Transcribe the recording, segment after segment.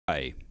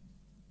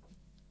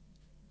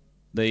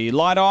The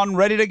light on,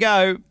 ready to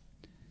go.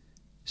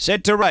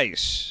 Set to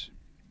race.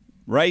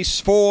 Race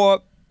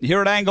 4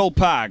 here at Angle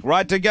Park.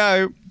 Right to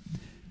go.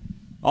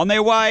 On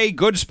their way,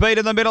 good speed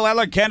in the middle.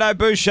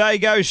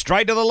 Angle-Park-24092018-Race-4 goes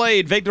straight to the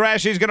lead. Victor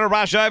Ashley's going to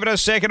rush over to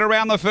second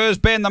around the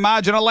first bend. The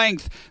margin of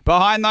length.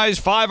 Behind those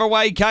 5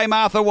 away came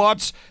Arthur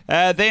Watts.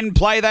 Then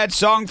Play That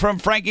Song from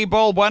Frankie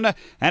Baldwin.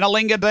 And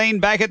Alinga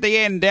back at the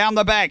end, down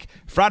the back.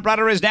 Front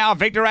runner is now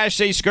Victor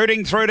Ashley,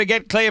 scooting through to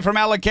get clear from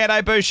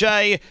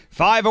Angle-Park-24092018.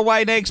 5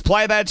 away next,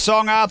 Play That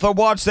Song, Arthur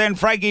Watts, then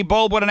Frankie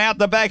Baldwin, and out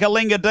the back,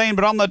 Alinga,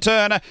 but on the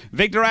turn,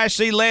 Victor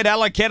Ashley led,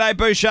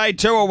 Angle-Park-24092018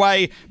 2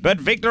 away, but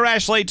Victor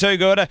Ashley too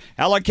good.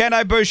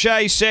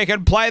 Angle-Park-24092018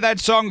 second, Play That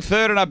Song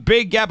third, and a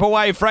big gap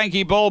away,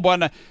 Frankie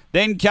Baldwin.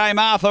 Then came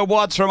Arthur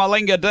Watts from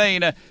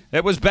Alinga.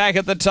 It was back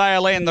at the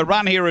tail end. The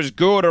run here is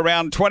good,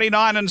 around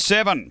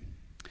 29-7.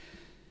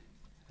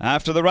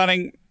 After the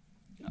running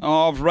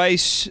of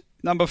race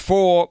number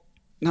 4,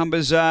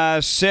 numbers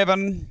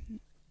 7,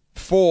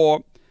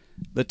 4.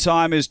 The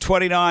time is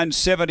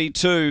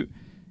 29.72.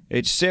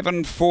 It's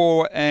 7,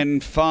 4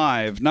 and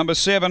 5. Number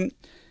 7,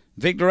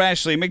 Victor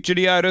Ashley, Mick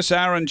Gideotis,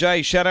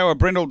 R&J Shadow, a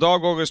Brindle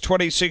Dog, August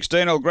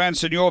 2016, El Grand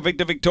Senor,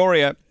 Victor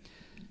Victoria.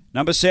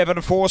 Number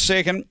 7, 4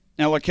 second,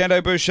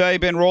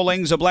 Angle-Park-24092018, Ben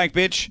Rawlings, a Black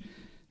Bitch.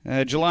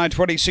 July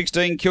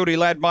 2016, Kildy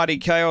Lad, Mighty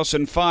Chaos,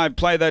 and 5,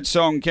 Play That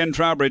Song, Ken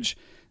Trowbridge.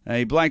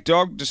 A Black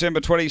Dog, December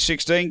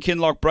 2016,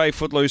 Kinlock Brave,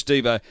 Footloose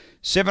Diva.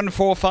 7,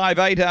 4, 5,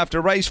 8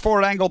 after race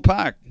 4 at Angle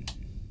Park.